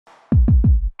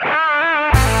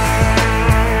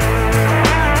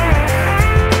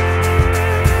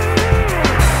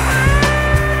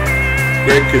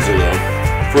Craig Kizilo,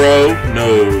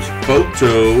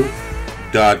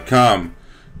 ProKnowsPhoto.com.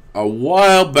 A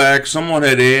while back, someone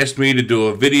had asked me to do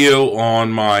a video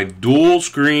on my dual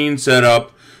screen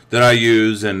setup that I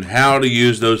use and how to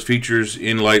use those features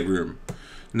in Lightroom.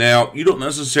 Now, you don't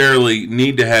necessarily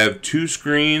need to have two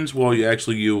screens. Well, you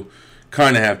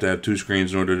kind of have to have two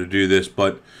screens in order to do this,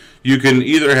 but you can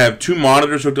either have two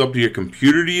monitors hooked up to your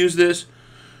computer to use this,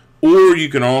 or you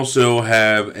can also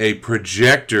have a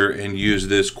projector and use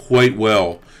this quite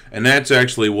well. And that's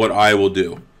actually what I will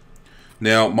do.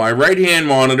 Now, my right-hand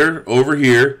monitor over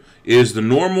here is the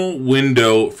normal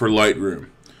window for Lightroom.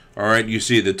 Alright, you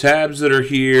see the tabs that are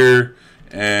here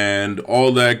and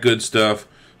all that good stuff.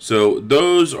 So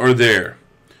those are there.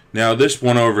 Now this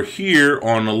one over here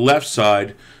on the left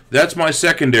side, that's my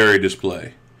secondary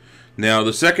display. Now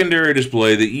the secondary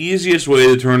display, the easiest way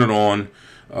to turn it on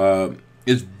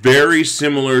is very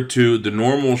similar to the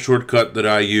normal shortcut that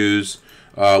I use,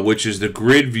 which is the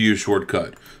grid view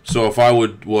shortcut. So if I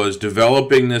was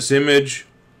developing this image,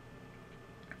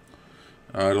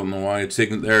 I don't know why it's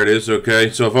taking, there it is,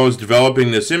 okay. So if I was developing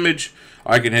this image,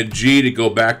 I can hit G to go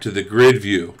back to the grid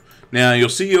view. Now you'll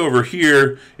see over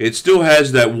here, it still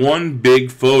has that one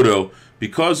big photo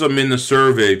because I'm in the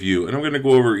survey view, and I'm going to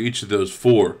go over each of those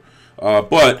four.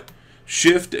 But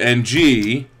Shift and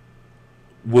G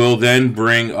will then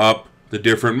bring up the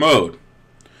different mode.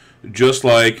 Just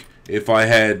like if I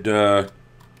had,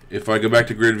 if I go back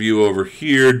to grid view over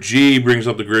here, G brings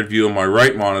up the grid view on my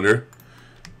right monitor.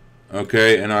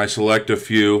 Okay, and I select a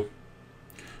few.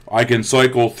 I can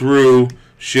cycle through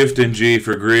Shift and G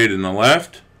for grid in the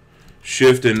left,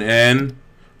 Shift and N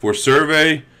for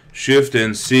survey, Shift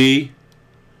and C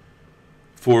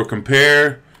for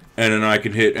compare, and then I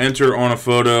can hit enter on a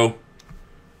photo.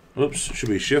 Oops, should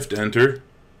be Shift enter.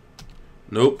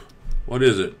 Nope. What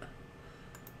is it?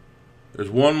 There's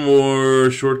one more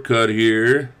shortcut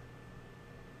here.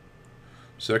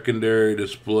 Secondary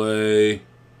display.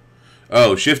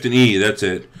 Oh, Shift and E, that's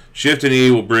it. Shift and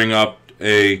E will bring up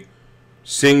a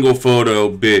single photo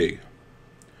big.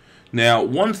 Now,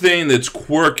 one thing that's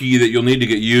quirky that you'll need to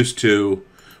get used to,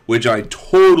 which I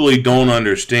totally don't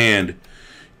understand,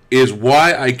 is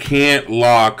why I can't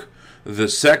lock the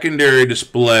secondary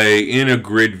display in a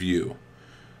grid view.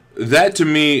 That to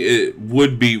me it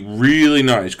would be really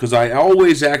nice, because I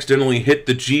always accidentally hit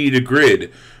the G to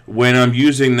grid when I'm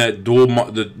using that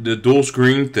the dual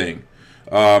screen thing.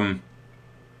 A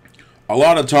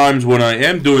lot of times when I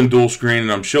am doing dual screen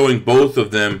and I'm showing both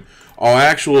of them, I'll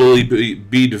actually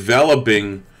be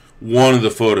developing one of the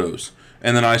photos,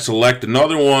 and then I select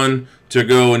another one to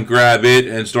go and grab it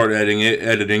and start editing it,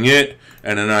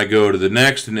 and then I go to the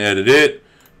next and edit it,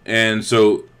 and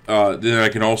so then I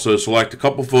can also select a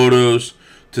couple photos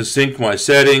to sync my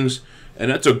settings,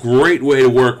 and that's a great way to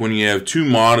work when you have two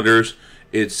monitors.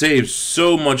 It saves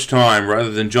so much time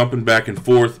rather than jumping back and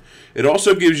forth. It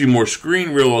also gives you more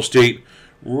screen real estate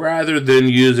rather than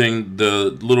using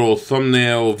the little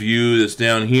thumbnail view that's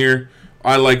down here.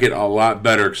 I like it a lot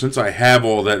better since I have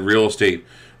all that real estate.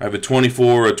 I have a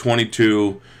 24, a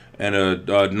 22, and a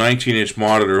 19-inch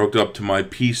monitor hooked up to my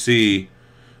PC,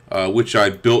 which I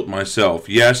built myself.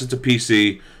 Yes, it's a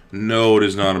PC. No, it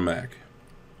is not a Mac.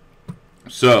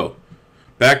 So,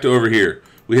 back to over here.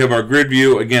 We have our grid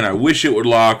view. Again, I wish it would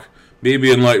lock. Maybe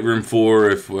in Lightroom 4,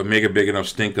 if I make a big enough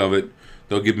stink of it,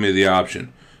 they'll give me the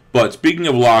option. But speaking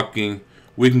of locking,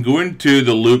 we can go into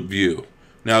the loop view.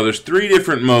 Now, there's three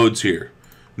different modes here.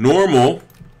 Normal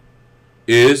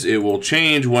is it will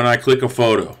change when I click a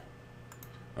photo.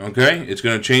 Okay? It's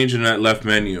going to change in that left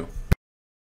menu.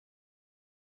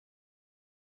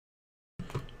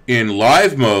 In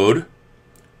live mode,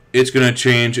 it's going to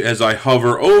change as I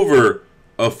hover over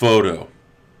a photo.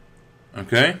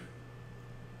 Okay?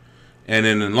 And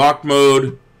then in lock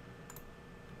mode,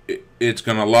 it's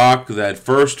going to lock that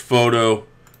first photo,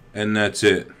 and that's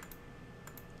it.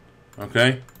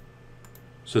 Okay?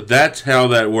 So that's how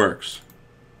that works.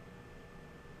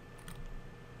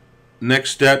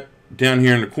 Next step, down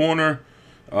here in the corner,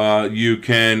 you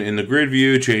can, in the grid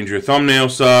view, change your thumbnail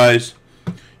size.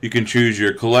 You can choose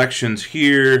your collections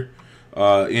here.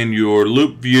 In your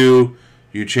loop view,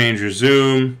 you change your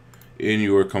zoom. In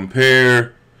your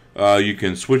compare, you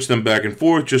can switch them back and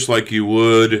forth just like you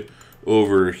would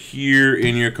over here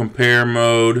in your compare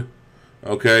mode.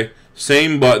 Okay,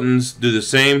 same buttons, do the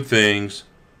same things.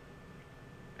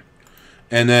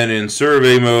 And then in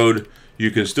survey mode, you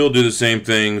can still do the same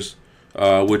things,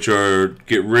 which are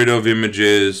get rid of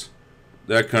images,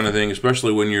 that kind of thing,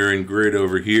 especially when you're in grid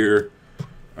over here.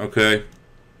 Okay,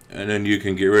 and then you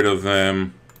can get rid of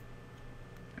them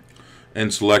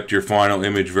and select your final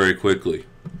image very quickly.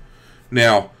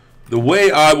 Now, the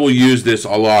way I will use this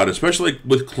a lot, especially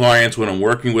with clients when I'm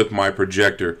working with my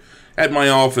projector, at my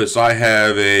office I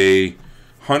have a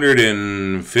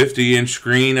 150-inch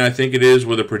screen, I think it is,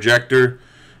 with a projector.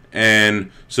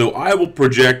 And so I will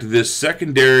project this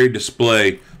secondary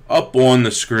display up on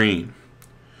the screen.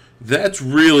 That's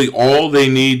really all they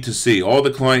need to see. All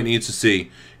the client needs to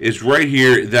see is right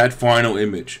here, that final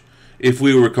image. If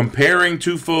we were comparing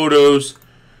two photos,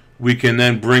 we can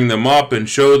then bring them up and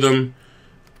show them.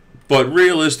 But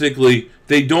realistically,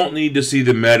 they don't need to see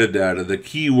the metadata, the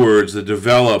keywords, the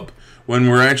develop. When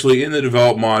we're actually in the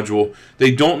develop module,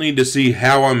 they don't need to see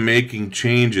how I'm making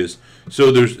changes.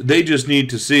 So they just need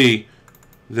to see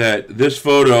that this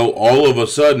photo all of a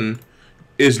sudden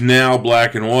is now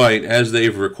black and white as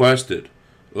they've requested.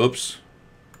 Oops.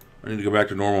 I need to go back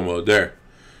to normal mode. There.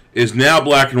 Is now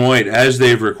black and white as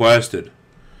they've requested.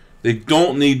 They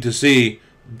don't need to see,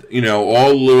 you know, all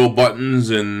the little buttons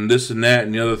and this and that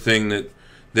and the other thing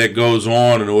that goes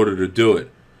on in order to do it.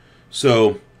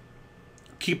 So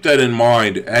keep that in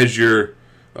mind as you're,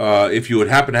 if you would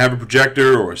happen to have a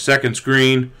projector or a second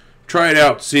screen, try it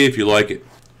out, see if you like it.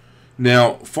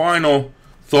 Now, final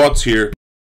thoughts here.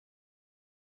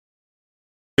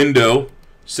 Window,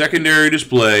 secondary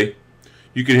display,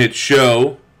 you can hit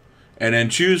show and then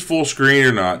choose full screen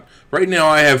or not. Right now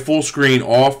I have full screen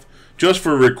off just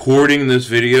for recording this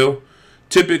video.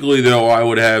 Typically though, I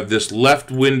would have this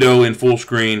left window in full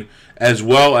screen as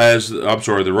well as,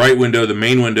 the right window, the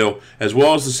main window, as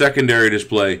well as the secondary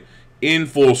display in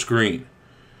full screen.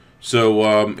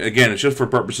 So again, it's just for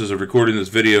purposes of recording this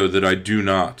video that I do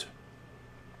not.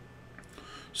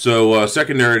 So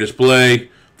secondary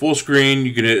display, full screen,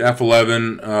 you can hit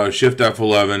F11, Shift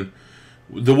F11.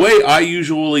 The way I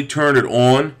usually turn it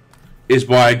on is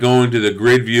by going to the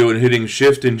grid view and hitting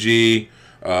Shift and G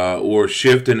or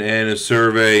Shift and N as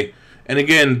survey. And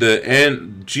again, the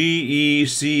N, G, E,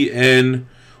 C, N,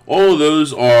 all of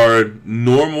those are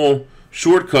normal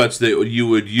shortcuts that you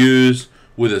would use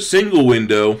with a single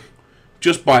window.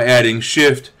 Just by adding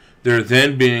Shift, they're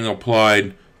then being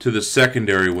applied to the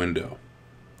secondary window.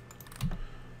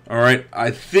 Alright,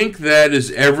 I think that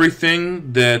is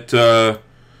everything that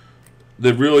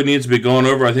that really needs to be gone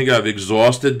over. I think I've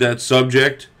exhausted that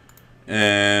subject.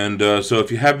 And so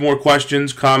if you have more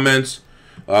questions, comments,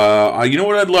 you know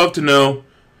what I'd love to know?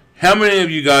 How many of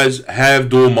you guys have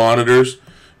dual monitors?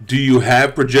 Do you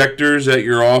have projectors at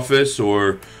your office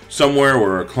or somewhere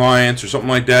or clients or something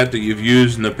like that that you've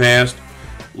used in the past?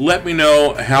 Let me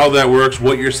know how that works,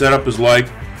 what your setup is like,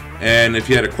 and if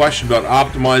you had a question about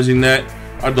optimizing that,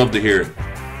 I'd love to hear it.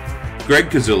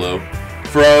 Greg Casillo,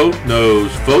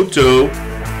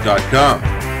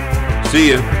 FroKnowsPhoto.com.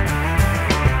 See ya.